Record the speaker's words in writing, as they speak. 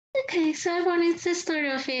Okay, so I wanted to start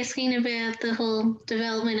off asking about the whole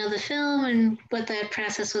development of the film and what that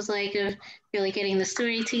process was like of really getting the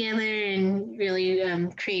story together and really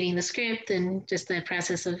creating the script and just that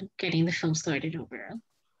process of getting the film started overall.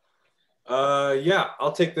 Yeah,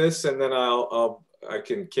 I'll take this, and then I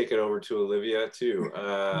can kick it over to Olivia too.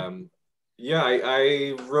 Yeah,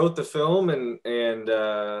 I wrote the film, and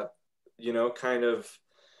kind of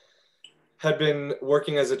had been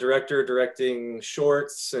working as a director, directing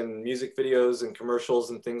shorts and music videos and commercials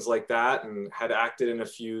and things like that, and had acted in a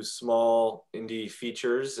few small indie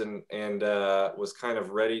features, and was kind of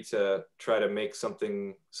ready to try to make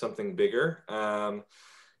something bigger.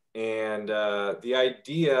 The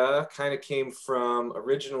idea kind of came from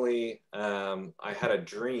originally, I had a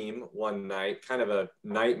dream one night, kind of a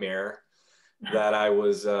nightmare, that I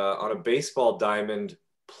was on a baseball diamond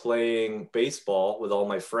playing baseball with all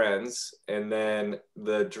my friends, and then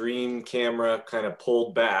the dream camera kind of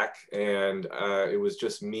pulled back, and it was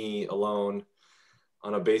just me alone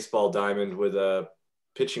on a baseball diamond with a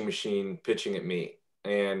pitching machine pitching at me.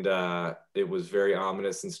 And it was very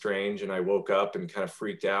ominous and strange, and I woke up and kind of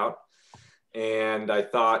freaked out. And I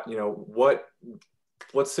thought, what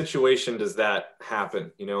situation does that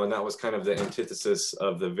happen? And that was kind of the antithesis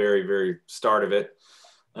of the very, very start of it.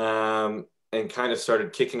 And kind of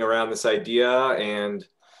started kicking around this idea and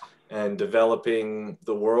developing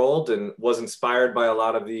the world, and was inspired by a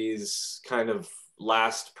lot of these kind of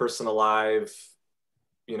last person alive,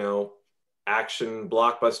 action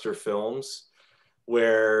blockbuster films,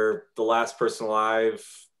 where the last person alive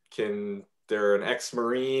they're an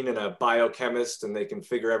ex-Marine and a biochemist, and they can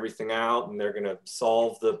figure everything out, and they're going to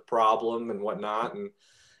solve the problem and whatnot. And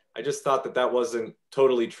I just thought that wasn't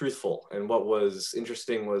totally truthful. And what was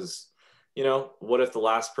interesting was, what if the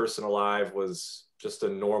last person alive was just a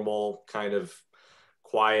normal kind of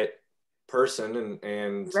quiet person,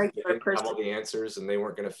 and they didn't have all the answers, and they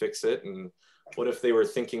weren't going to fix it? And what if they were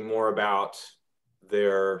thinking more about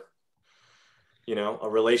their, a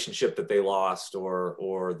relationship that they lost,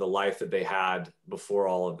 or the life that they had before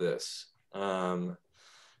all of this? And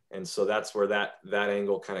so that's where that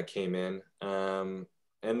angle kind of came in. And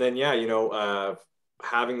then,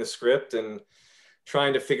 having the script and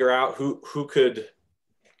trying to figure out who could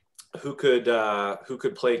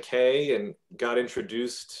play Kay, and got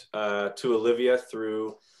introduced to Olivia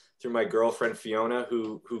through my girlfriend Fiona,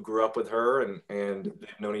 who grew up with her, and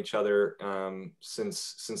they've known each other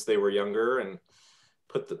since they were younger, and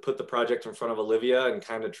put the project in front of Olivia and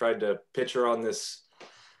kind of tried to pitch her on this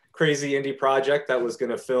crazy indie project that was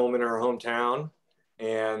going to film in her hometown.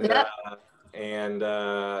 And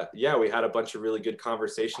we had a bunch of really good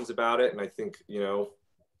conversations about it, and I think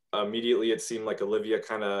immediately it seemed like Olivia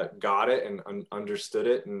kind of got it and understood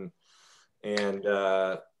it, and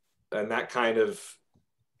that kind of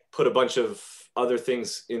put a bunch of other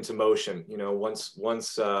things into motion.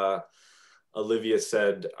 Once Olivia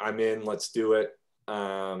said, "I'm in, let's do it,"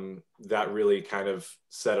 that really kind of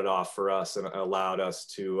set it off for us and allowed us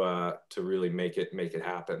to really make it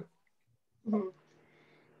happen. Mm-hmm.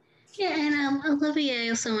 Yeah, and Olivia, I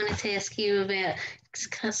also wanted to ask you about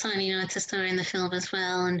signing on to star in the film as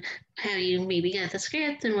well, and how you maybe got the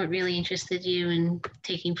script and what really interested you in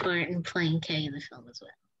taking part in playing Kay in the film as well.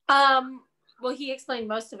 Well, he explained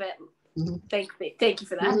most of it. Mm-hmm. Thank you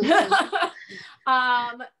for that.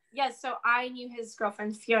 Mm-hmm. So I knew his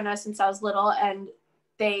girlfriend Fiona since I was little, and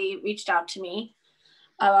they reached out to me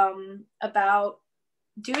about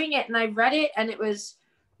doing it, and I read it, and it was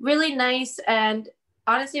really nice. And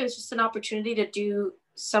honestly, it was just an opportunity to do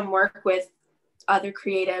some work with other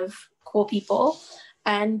creative, cool people,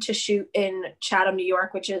 and to shoot in Chatham, New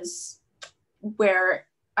York, which is where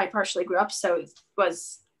I partially grew up. So it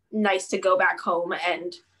was nice to go back home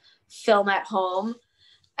and film at home.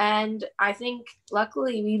 And I think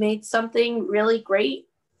luckily we made something really great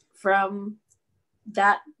from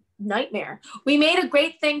that nightmare. We made a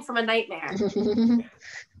great thing from a nightmare.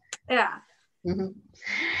 Yeah. Mm-hmm.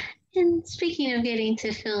 And speaking of getting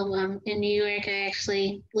to film in New York, I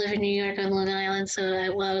actually live in New York on Long Island.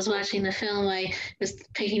 So while I was watching the film, I was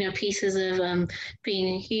picking up pieces of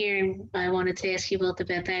being here. And I wanted to ask you both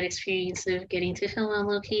about that experience of getting to film on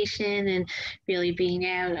location and really being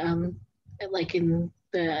out like in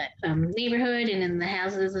the neighborhood and in the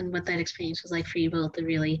houses, and what that experience was like for you both, to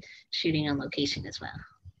really shooting on location as well.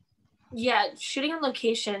 Yeah, shooting on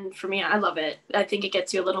location, for me, I love it. I think it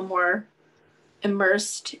gets you a little more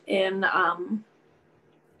immersed in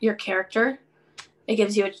your character. It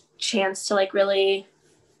gives you a chance to really,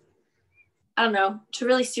 to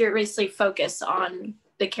really seriously focus on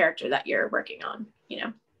the character that you're working on,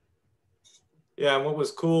 Yeah, and what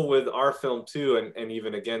was cool with our film too, and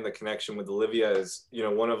even again the connection with Olivia is, you know,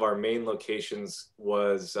 one of our main locations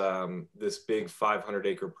was this big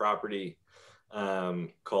 500-acre property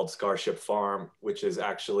called Scarship Farm, which is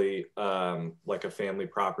actually like a family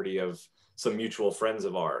property of some mutual friends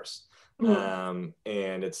of ours. And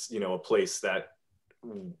it's, you know, a place that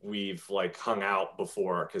we've like hung out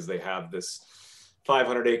before because they have this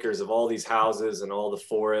 500 acres of all these houses and all the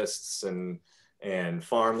forests and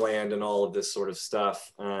farmland and all of this sort of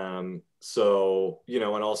stuff. So, you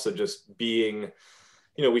know, and also just being,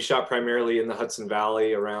 you know, we shot primarily in the Hudson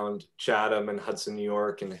Valley around Chatham and Hudson, New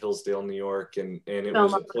York, and Hillsdale, New York. And it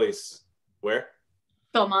was a place where?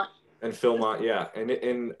 Philmont. And Philmont, yeah.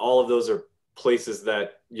 And all of those are places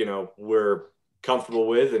that, you know, we're comfortable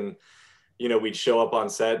with. And, you know, we'd show up on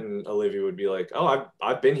set and Olivia would be like, oh,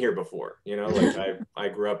 I've been here before, you know, like I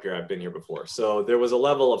grew up here, I've been here before. So there was a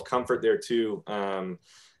level of comfort there too.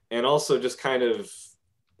 And also just kind of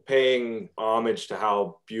paying homage to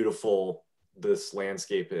how beautiful this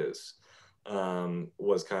landscape is,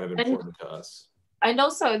 was kind of important to us. And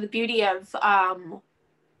also the beauty of,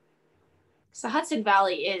 so Hudson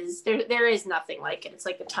Valley is, there is nothing like it. It's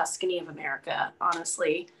like the Tuscany of America,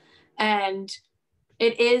 honestly. And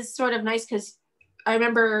it is sort of nice because I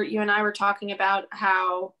remember you and I were talking about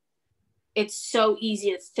how it's so easy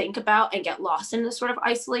to think about and get lost in the sort of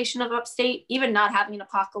isolation of upstate, even not having an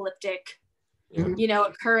apocalyptic, you know,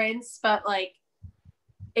 occurrence, but like,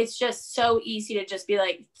 it's just so easy to just be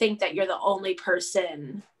like, think that you're the only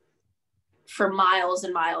person for miles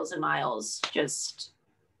and miles and miles. Just,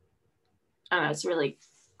 I don't know, it's a really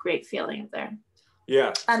great feeling up there.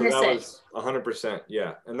 Yeah, so that was 100%.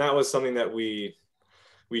 Yeah. And that was something that we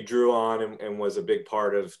drew on and was a big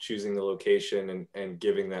part of choosing the location and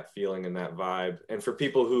giving that feeling and that vibe. And for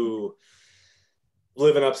people who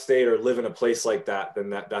live in upstate or live in a place like that, then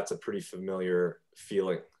that's a pretty familiar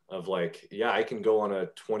feeling of like, yeah, I can go on a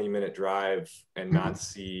 20-minute drive and not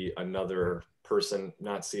see another person,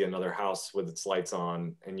 not see another house with its lights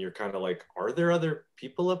on. And you're kind of like, are there other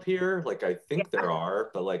people up here? Like, I think there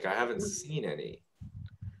are, but like, I haven't seen any.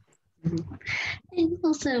 And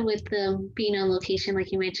also with being on location,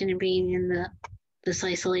 like you mentioned, and being in this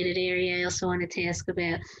isolated area, I also wanted to ask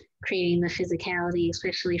about creating the physicality,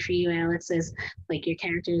 especially for you, Alex, as like your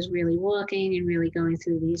character is really walking and really going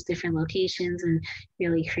through these different locations and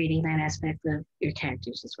really creating that aspect of your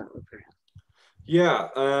characters as well. Yeah,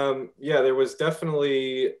 there was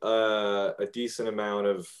definitely a decent amount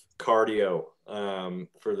of cardio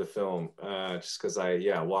for the film, just because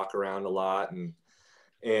I walk around a lot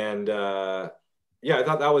and I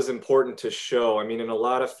thought that was important to show. I mean, in a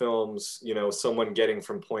lot of films, you know, someone getting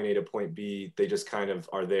from point A to point B, they just kind of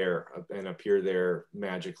are there and appear there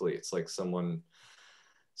magically. It's like someone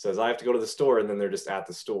says, I have to go to the store, and then they're just at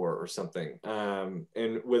the store or something.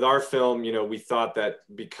 And with our film, you know, we thought that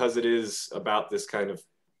because it is about this kind of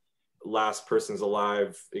last person's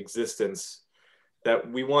alive existence,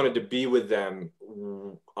 that we wanted to be with them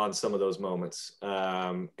on some of those moments,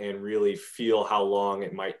 and really feel how long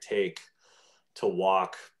it might take to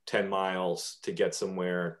walk 10 miles to get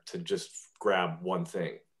somewhere to just grab one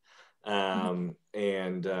thing.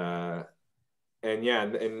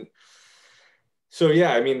 So,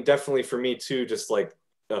 yeah, I mean, definitely for me too, just like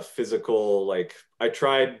a physical, like I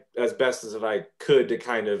tried as best as I could to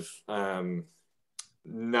kind of,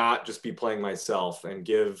 not just be playing myself and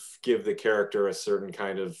give the character a certain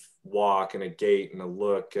kind of walk and a gait and a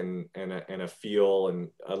look and a feel and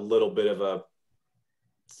a little bit of a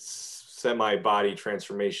semi body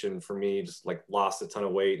transformation for me. Just like lost a ton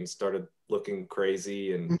of weight and started looking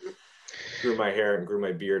crazy and grew my hair and grew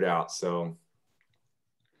my beard out. So.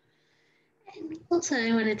 And also,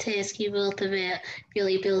 I wanted to ask you both about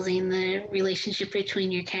really building the relationship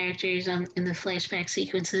between your characters in the flashback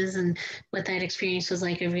sequences and what that experience was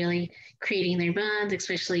like of really creating their bond,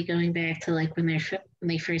 especially going back to like when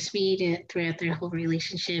they first meet throughout their whole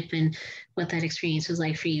relationship, and what that experience was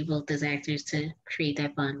like for you both as actors to create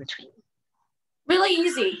that bond between them. Really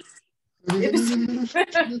easy. It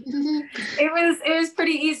was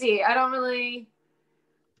pretty easy. I don't really.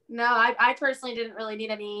 No, I personally didn't really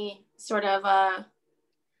need any sort of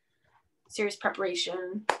serious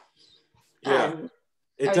preparation. Yeah,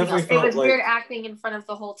 it definitely felt like weird acting in front of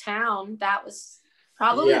the whole town. That was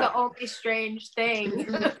probably the only strange thing.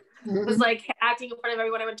 It was like acting in front of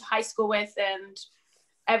everyone I went to high school with and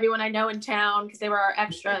everyone I know in town because they were our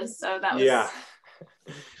extras. So that was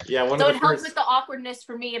Yeah, one So of it the helped first. with the awkwardness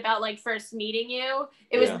for me about like first meeting you.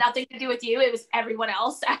 It was Yeah. nothing to do with you. It was everyone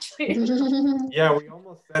else actually. Yeah, we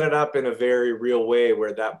almost set it up in a very real way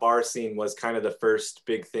where that bar scene was kind of the first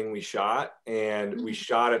big thing we shot. And we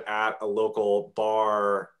shot it at a local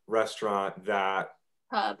bar restaurant that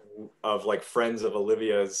of like friends of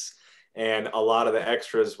Olivia's. And a lot of the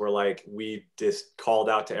extras were like, we just called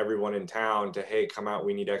out to everyone in town to, hey, come out,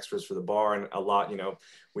 we need extras for the bar. And a lot, you know,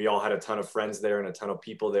 we all had a ton of friends there and a ton of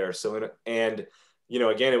people there. So, and, you know,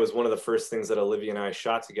 again, it was one of the first things that Olivia and I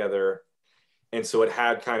shot together. And so it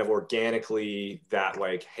had kind of organically that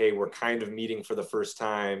like, hey, we're kind of meeting for the first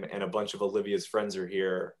time and a bunch of Olivia's friends are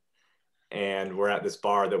here and we're at this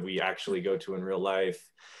bar that we actually go to in real life.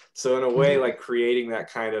 So in a way, like creating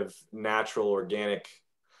that kind of natural, organic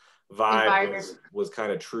vibe was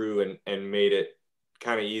kind of true and made it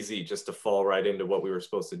kind of easy just to fall right into what we were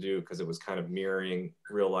supposed to do because it was kind of mirroring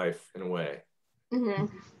real life in a way. And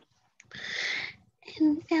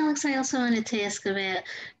Alex, I also wanted to ask about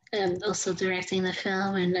also directing the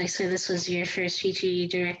film, and I saw this was your first feature you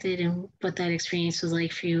directed, and what that experience was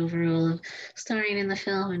like for you overall of starring in the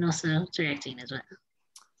film and also directing as well.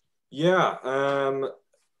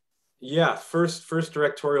 Yeah, first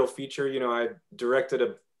directorial feature. You know, I directed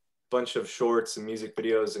a bunch of shorts and music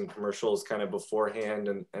videos and commercials kind of beforehand,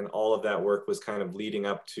 and all of that work was kind of leading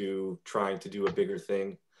up to trying to do a bigger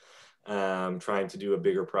thing, trying to do a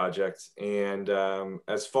bigger project. And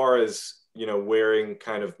as far as, you know, wearing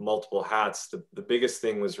kind of multiple hats, the biggest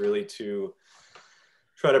thing was really to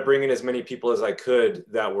try to bring in as many people as I could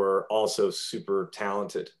that were also super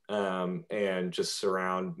talented, and just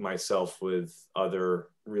surround myself with other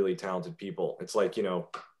really talented people. It's like, you know,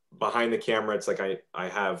 behind the camera, it's like I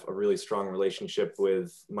have a really strong relationship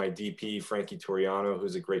with my DP, Frankie Toriano,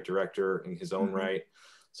 who's a great director in his own right.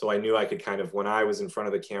 So I knew I could kind of, when I was in front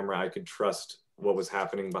of the camera, I could trust what was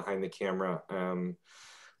happening behind the camera,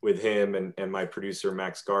 with him and my producer,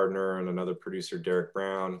 Max Gardner, and another producer, Derek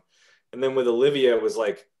Brown. And then with Olivia, it was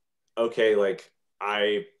like, okay, like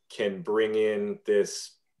I can bring in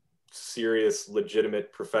this serious,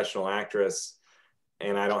 legitimate professional actress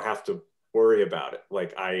and I don't have to worry about it.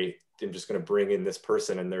 Like I am just going to bring in this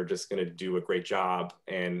person and they're just going to do a great job.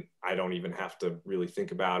 And I don't even have to really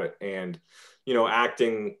think about it. And, you know,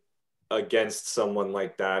 acting against someone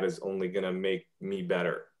like that is only going to make me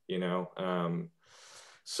better, you know?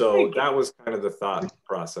 So that was kind of the thought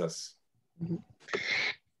process.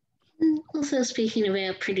 Also, speaking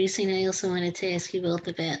about producing, I also wanted to ask you both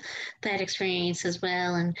about that experience as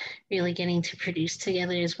well, and really getting to produce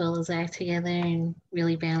together as well as act together, and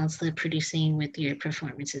really balance the producing with your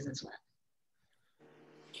performances as well.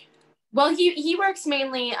 Well, he works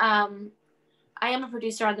mainly. I am a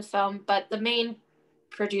producer on the film, but the main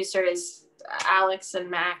producer is Alex and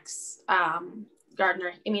Max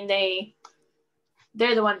Gardner. I mean,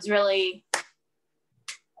 they're the ones really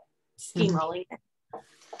steamrolling it.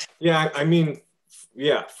 Yeah, I mean,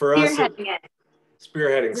 yeah, for us,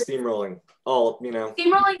 Spearheading steamrolling, all, you know.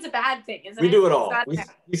 Steamrolling's a bad thing, isn't it? We do it all. We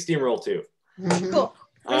steamroll too. Cool.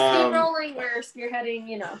 We're steamrolling, we're spearheading,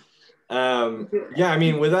 you know. Yeah, I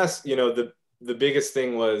mean, with us, you know, the biggest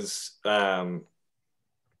thing was, you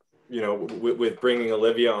know, with bringing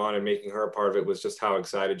Olivia on and making her a part of it was just how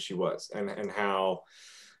excited she was and how,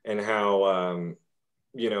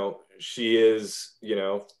 you know, she is, you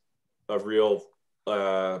know, a real,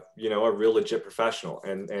 you know, a real legit professional.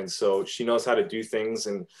 And so she knows how to do things,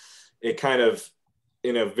 and it kind of,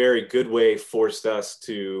 in a very good way, forced us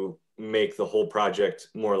to make the whole project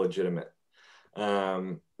more legitimate.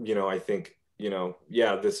 You know, I think, you know,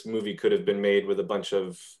 yeah, this movie could have been made with a bunch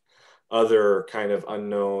of other kind of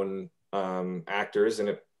unknown actors, and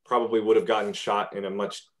it probably would have gotten shot in a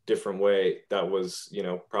much different way that was, you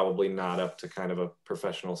know, probably not up to kind of a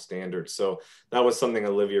professional standard. So that was something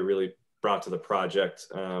Olivia really brought to the project,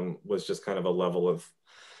 was just kind of a level of,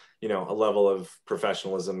 you know, a level of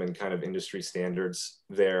professionalism and kind of industry standards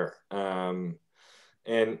there. And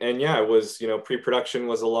yeah, it was, you know, pre-production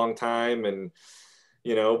was a long time, and,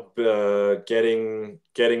 you know, getting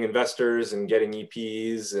investors and getting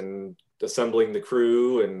EPs and assembling the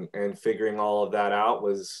crew and figuring all of that out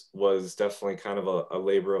was definitely kind of a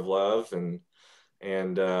labor of love. And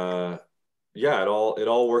yeah, it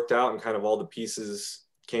all worked out, and kind of all the pieces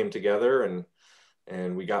came together,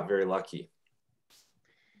 and we got very lucky.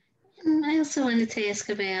 I also wanted to ask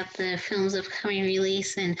about the film's upcoming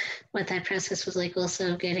release and what that process was like,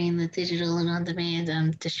 also getting the digital and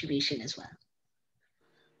on-demand distribution as well.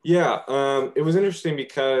 Yeah, it was interesting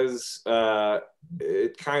because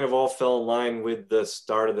it kind of all fell in line with the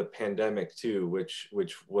start of the pandemic too, which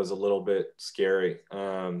was a little bit scary.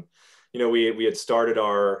 you know, we had started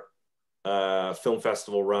our film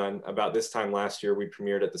festival run. About this time last year, we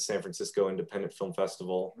premiered at the San Francisco Independent Film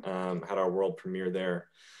Festival, had our world premiere there.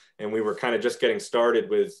 And we were kind of just getting started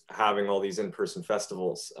with having all these in-person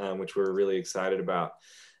festivals, which we were really excited about.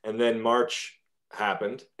 And then March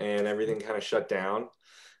happened and everything kind of shut down.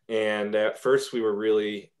 And at first we were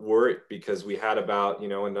really worried because we had about, you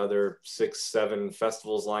know, another 6-7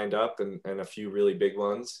 festivals lined up and a few really big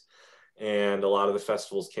ones. And a lot of the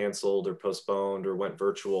festivals canceled or postponed or went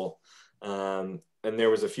virtual. And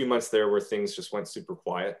there was a few months there where things just went super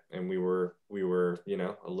quiet, and we were, you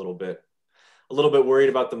know, a little bit worried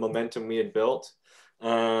about the momentum we had built.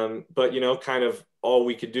 But, you know, kind of all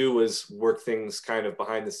we could do was work things kind of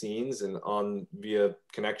behind the scenes and on via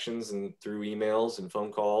connections and through emails and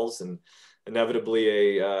phone calls, and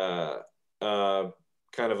inevitably a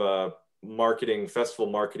kind of a festival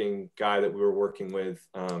marketing guy that we were working with,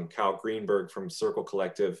 Cal Greenberg from Circle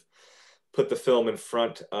Collective, put the film in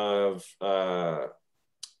front of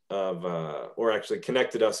or actually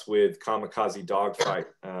connected us with Kamikaze Dogfight,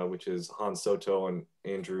 which is Hans Soto and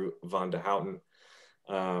Andrew van de Houten,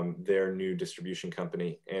 their new distribution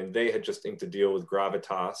company. And they had just inked a deal with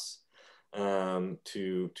Gravitas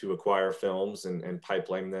to acquire films and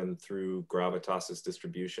pipeline them through Gravitas's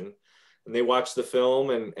distribution. And they watched the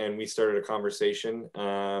film, and we started a conversation,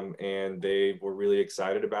 and they were really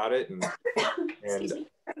excited about it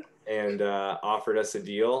and offered us a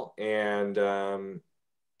deal. And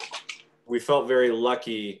we felt very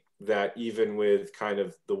lucky that even with kind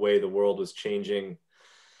of the way the world was changing,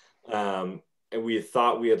 and we had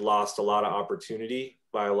thought we had lost a lot of opportunity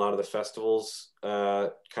by a lot of the festivals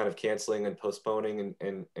kind of canceling and postponing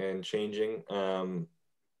and changing,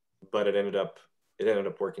 but it ended up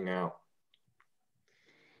working out.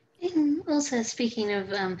 And also, speaking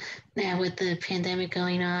of now with the pandemic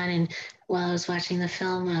going on, and while I was watching the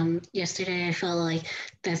film yesterday, I felt like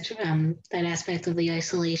that aspect of the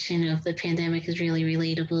isolation of the pandemic is really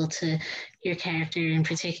relatable to your character in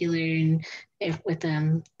particular, and with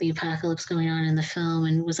the apocalypse going on in the film.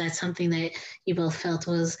 And was that something that you both felt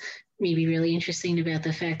was maybe really interesting about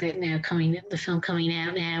the fact that now the film coming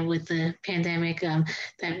out now with the pandemic,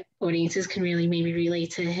 that audiences can really maybe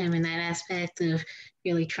relate to him in that aspect of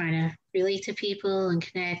really trying to relate to people and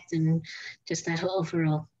connect, and just that whole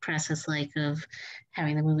overall process like of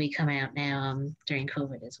having the movie come out now during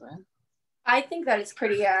COVID as well? I think that it's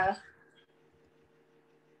pretty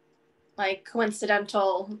like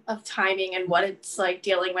coincidental of timing and what it's like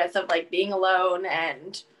dealing with, of like being alone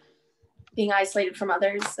and being isolated from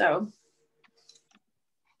others. So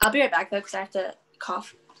I'll be right back though, because I have to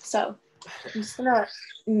cough. So I'm just gonna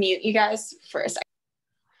mute you guys for a second.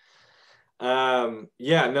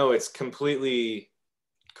 Yeah, no, it's completely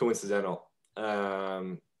coincidental.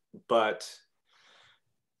 But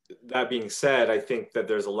that being said, I think that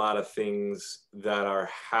there's a lot of things that are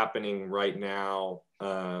happening right now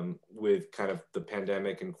with kind of the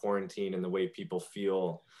pandemic and quarantine and the way people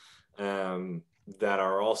feel, that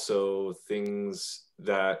are also things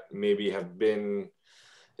that maybe have been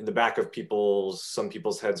in the back of some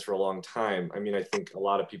people's heads for a long time. I mean, I think a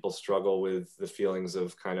lot of people struggle with the feelings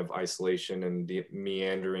of kind of isolation and the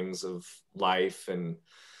meanderings of life, and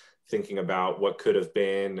thinking about what could have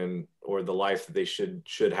been, or the life that they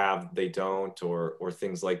should have, they don't, or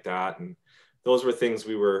things like that. And those were things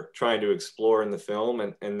we were trying to explore in the film.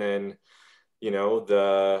 And then, you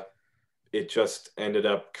know, it just ended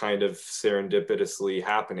up kind of serendipitously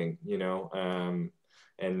happening, you know,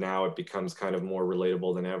 and now it becomes kind of more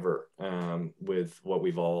relatable than ever, with what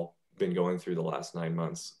we've all been going through the last 9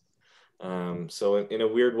 months. So in a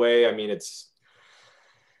weird way, I mean, it's,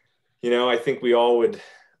 you know, I think we all would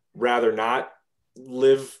rather not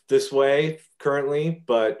live this way currently,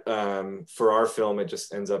 but for our film, it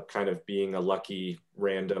just ends up kind of being a lucky,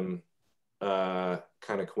 random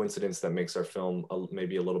kind of coincidence that makes our film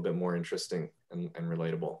maybe a little bit more interesting and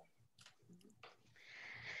relatable.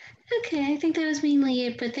 Okay, I think that was mainly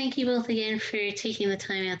it, but thank you both again for taking the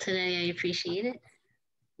time out today. I appreciate it.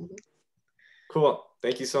 Cool.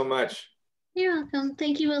 Thank you so much. You're welcome.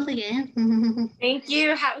 Thank you both again. Thank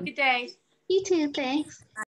you. Have a good day. You too. Thanks.